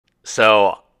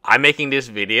So I'm making this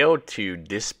video to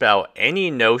dispel any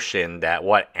notion that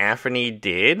what Anthony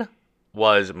did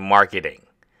was marketing.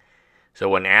 So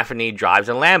when Anthony drives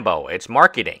a Lambo, it's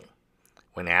marketing.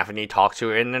 When Anthony talks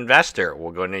to an investor,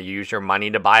 we're going to use your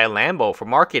money to buy a Lambo for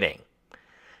marketing.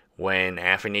 When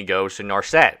Anthony goes to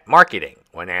Norset, marketing.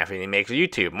 When Anthony makes a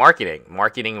YouTube, marketing,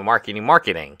 marketing, marketing,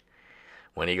 marketing.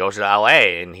 When he goes to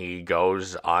LA and he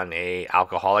goes on a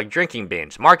alcoholic drinking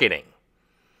binge, marketing.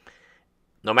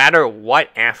 No matter what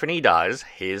Anthony does,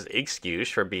 his excuse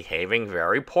for behaving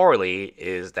very poorly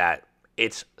is that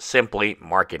it's simply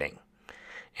marketing.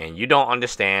 And you don't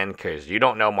understand because you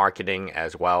don't know marketing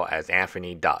as well as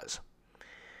Anthony does.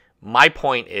 My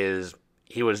point is,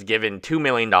 he was given $2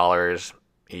 million.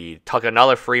 He took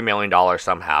another $3 million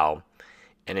somehow.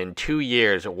 And in 2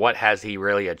 years, what has he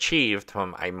really achieved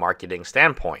from a marketing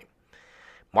standpoint?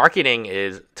 Marketing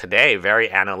is today very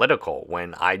analytical.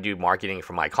 When I do marketing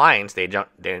for my clients, they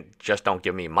just don't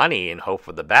give me money and hope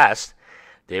for the best.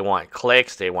 They want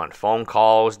clicks, they want phone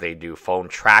calls, they do phone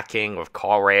tracking with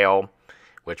CallRail,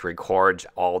 which records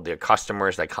all the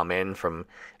customers that come in from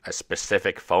a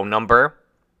specific phone number.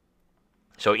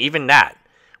 So even that,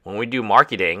 when we do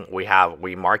marketing, we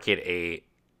market a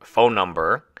phone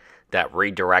number that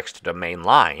redirects to the main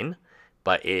line,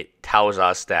 but it tells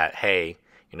us that, hey,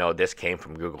 this came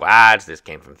from Google Ads, this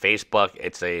came from Facebook.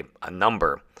 It's a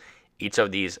number. Each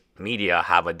of these media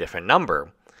have a different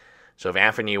number. So if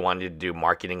Anthony wanted to do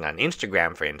marketing on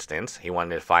Instagram, for instance, he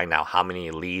wanted to find out how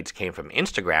many leads came from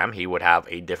Instagram, he would have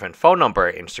a different phone number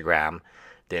at Instagram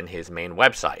than his main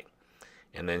website.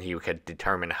 And then he could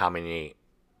determine how many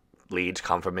leads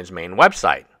come from his main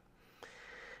website.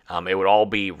 It would all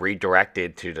be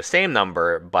redirected to the same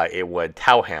number, but it would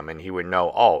tell him, and he would know,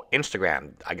 oh,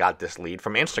 Instagram, I got this lead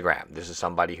from Instagram. This is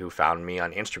somebody who found me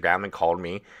on Instagram and called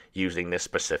me using this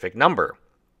specific number.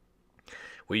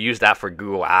 We use that for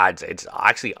Google Ads. It's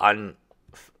actually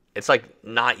it's like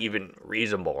not even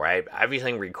reasonable, right?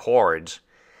 Everything records,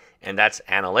 and that's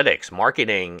analytics.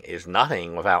 Marketing is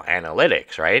nothing without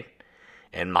analytics, right?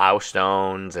 And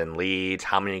milestones and leads,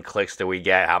 how many clicks did we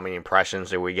get, how many impressions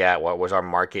did we get, what was our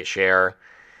market share.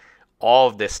 All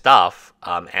of this stuff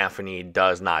Anthony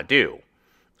does not do.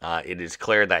 It is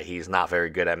clear that he's not very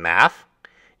good at math.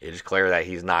 It is clear that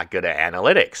he's not good at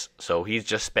analytics. So he's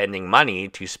just spending money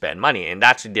to spend money, and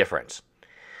that's the difference.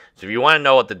 So if you want to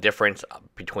know what the difference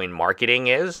between marketing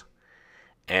is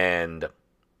and...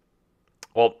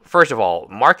 Well, first of all,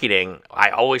 marketing,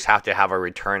 I always have to have a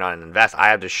return on investment. I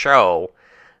have to show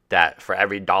that for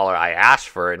every dollar I asked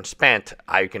for and spent,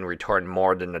 I can return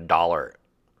more than $1.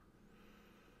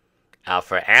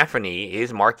 For Anthony,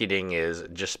 his marketing is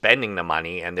just spending the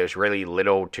money, and there's really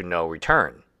little to no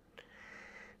return.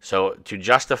 So to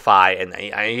justify, and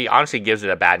he honestly gives it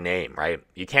a bad name, right?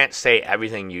 You can't say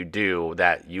everything you do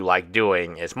that you like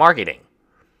doing is marketing.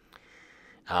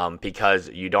 Because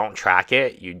you don't track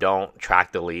it, you don't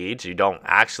track the leads, you don't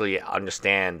actually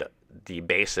understand the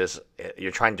basis.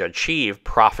 You're trying to achieve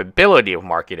profitability of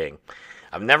marketing.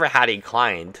 I've never had a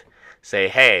client say,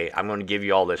 hey, I'm going to give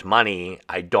you all this money.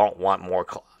 I don't want more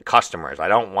customers. I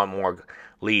don't want more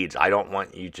leads. I don't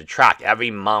want you to track.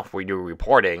 Every month we do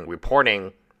reporting.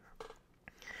 Reporting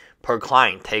per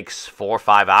client takes 4 or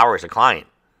 5 hours a client.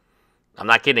 I'm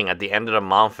not kidding. At the end of the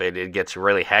month, it gets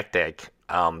really hectic.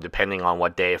 Depending on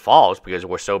what day it falls, because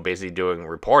we're so busy doing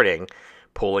reporting,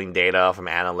 pulling data from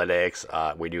analytics,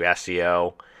 we do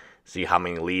SEO, see how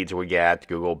many leads we get,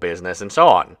 Google Business, and so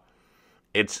on.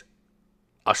 It's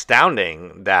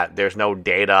astounding that there's no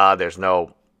data,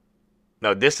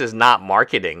 this is not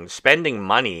marketing. Spending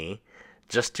money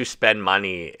just to spend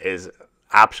money is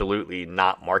absolutely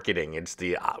not marketing. It's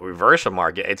the reverse of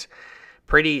market. It's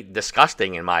pretty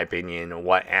disgusting, in my opinion.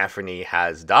 What Anthony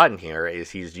has done here is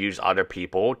he's used other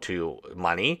people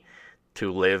money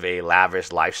to live a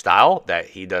lavish lifestyle that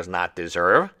he does not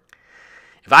deserve.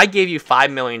 If I gave you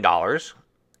 $5 million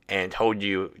and told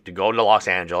you to go to Los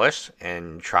Angeles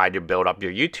and try to build up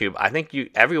your YouTube, I think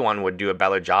everyone would do a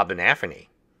better job than Anthony.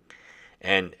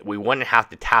 And we wouldn't have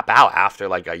to tap out after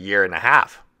like a year and a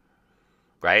half,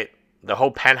 right? The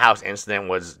whole penthouse incident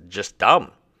was just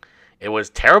dumb. It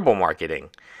was terrible marketing.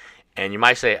 And you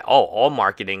might say, oh, all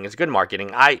marketing is good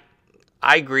marketing. I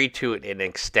agree to an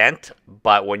extent,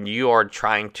 but when you are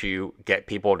trying to get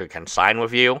people to consign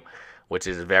with you, which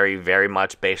is very, very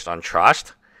much based on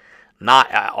trust,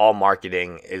 not all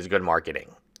marketing is good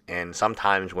marketing. And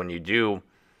sometimes when you do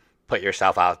put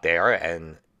yourself out there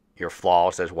and your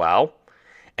flaws as well,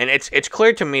 and it's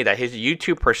clear to me that his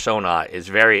YouTube persona is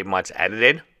very much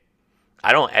edited.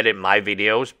 I don't edit my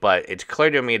videos, but it's clear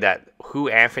to me that who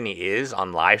Anthony is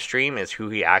on live stream is who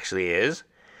he actually is.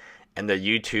 and the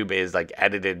YouTube is like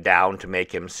edited down to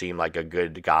make him seem like a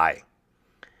good guy.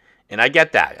 And I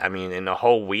get that. I mean, in a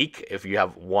whole week, if you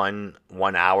have one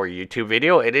hour YouTube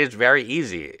video, it is very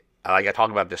easy. Like I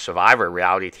talked about the Survivor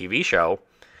reality TV show,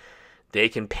 they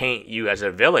can paint you as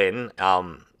a villain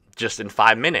just in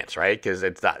 5 minutes, right? Because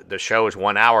the show is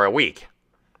 1 hour a week.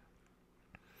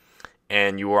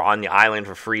 And you were on the island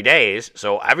for 3 days,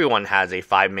 so everyone has a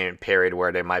 5-minute period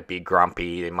where they might be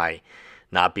grumpy, they might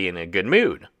not be in a good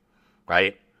mood,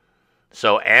 right?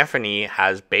 So Anthony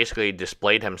has basically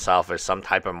displayed himself as some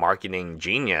type of marketing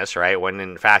genius, right? When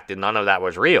in fact none of that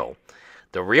was real.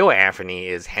 The real Anthony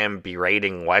is him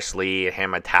berating Wesley,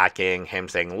 him attacking, him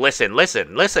saying, listen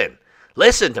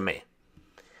to me.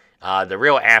 The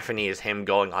real Anthony is him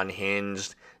going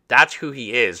unhinged. That's who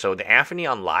he is. So the Anthony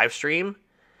on live stream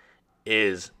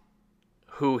is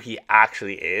who he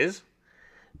actually is.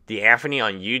 The Anthony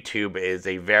on YouTube is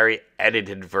a very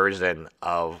edited version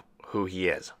of who he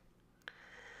is.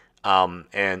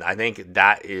 And I think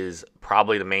that is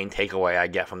probably the main takeaway I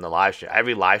get from the live stream.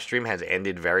 Every live stream has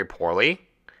ended very poorly.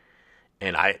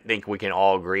 And I think we can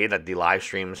all agree that the live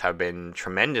streams have been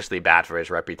tremendously bad for his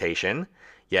reputation.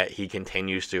 Yet he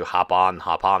continues to hop on,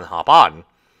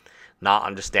 not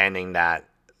understanding that,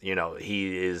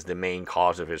 he is the main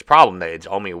cause of his problem, that it's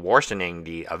only worsening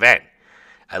the event.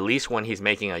 At least when he's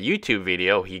making a YouTube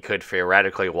video, he could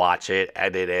theoretically watch it,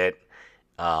 edit it,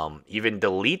 even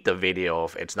delete the video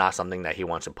if it's not something that he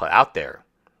wants to put out there.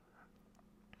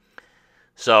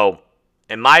 So,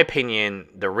 in my opinion,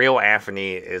 the real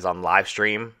Anthony is on live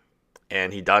stream,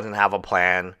 and he doesn't have a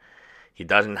plan. He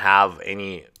doesn't have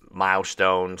any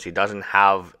milestones. He doesn't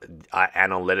have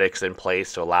analytics in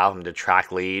place to allow him to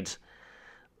track leads.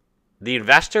 The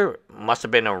investor must have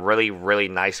been a really, really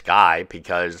nice guy,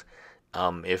 because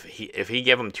if he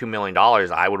gave him $2 million,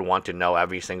 I would want to know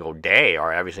every single day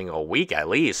or every single week at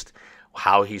least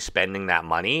how he's spending that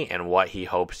money and what he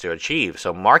hopes to achieve.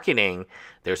 So marketing,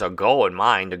 there's a goal in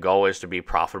mind. The goal is to be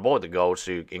profitable. The goal is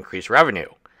to increase revenue.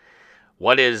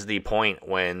 What is the point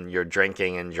when you're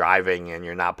drinking and driving and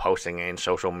you're not posting in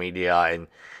social media? And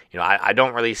I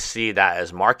don't really see that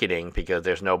as marketing, because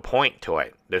there's no point to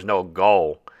it. There's no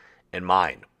goal in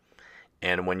mind.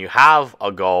 And when you have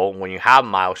a goal, when you have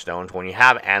milestones, when you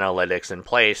have analytics in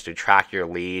place to track your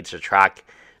leads, to track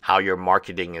how your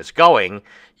marketing is going,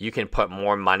 you can put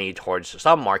more money towards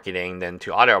some marketing than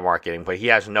to other marketing. But he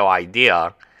has no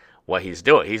idea what he's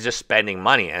doing. He's just spending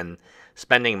money. And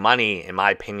spending money, in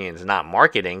my opinion, is not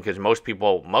marketing, because most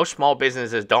small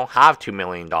businesses don't have $2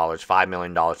 million, $5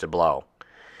 million to blow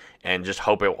and just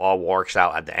hope it all works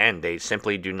out at the end. They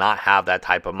simply do not have that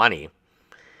type of money.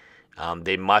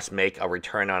 They must make a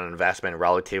return on investment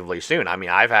relatively soon. I mean,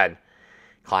 I've had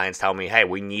clients tell me, hey,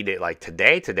 we need it like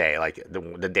today, like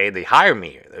the day they hire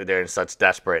me. They're in such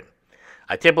desperate.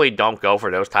 I typically don't go for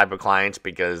those type of clients,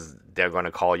 because they're going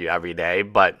to call you every day.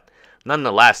 But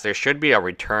nonetheless, there should be a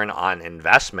return on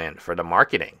investment for the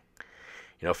marketing.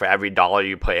 For every dollar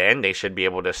you put in, they should be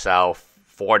able to sell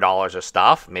 $4 of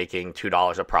stuff, making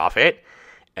 $2 of profit.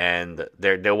 And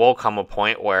there will come a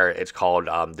point where it's called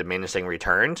diminishing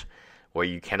returns, where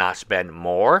you cannot spend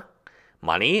more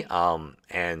money,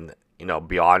 and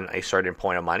beyond a certain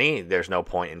point of money, there's no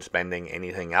point in spending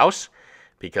anything else,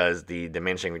 because the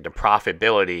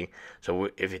profitability. So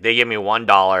if they give me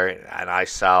 $1 and I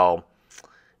sell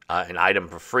an item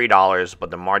for $3, but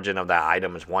the margin of that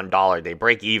item is $1, they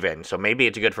break even. So maybe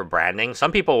it's good for branding.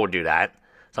 Some people will do that.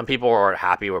 Some people are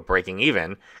happy with breaking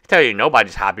even. I tell you,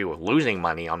 nobody's happy with losing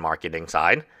money on marketing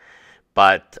side.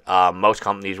 But most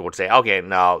companies would say, okay,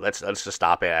 no, let's just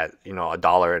stop it at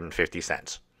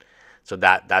 $1.50. So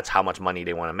that's how much money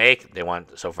they want to make.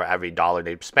 So for every dollar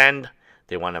they spend,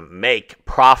 they want to make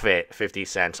profit 50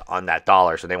 cents on that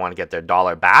dollar. So they want to get their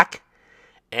dollar back,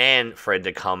 and for it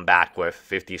to come back with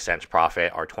 50 cents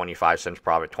profit or 25 cents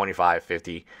profit.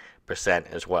 25-50%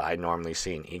 is what I normally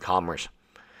see in e-commerce.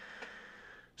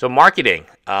 So marketing,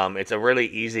 it's a really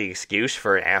easy excuse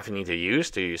for Anthony to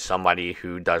use somebody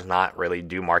who does not really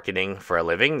do marketing for a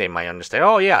living. They might understand,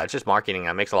 oh yeah, it's just marketing.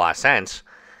 That makes a lot of sense.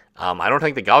 I don't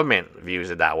think the government views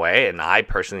it that way, and I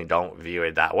personally don't view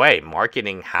it that way.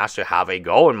 Marketing has to have a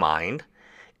goal in mind,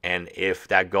 and if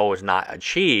that goal is not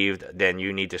achieved, then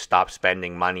you need to stop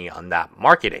spending money on that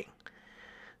marketing.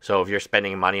 So if you're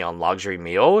spending money on luxury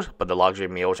meals, but the luxury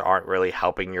meals aren't really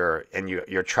helping you're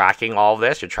tracking all of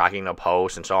this, you're tracking the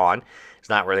posts and so on, it's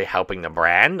not really helping the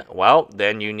brand, well,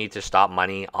 then you need to stop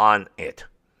money on it.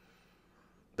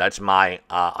 That's my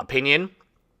opinion.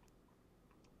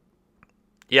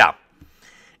 Yeah.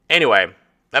 Anyway,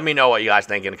 let me know what you guys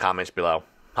think in the comments below.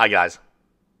 Hi, guys.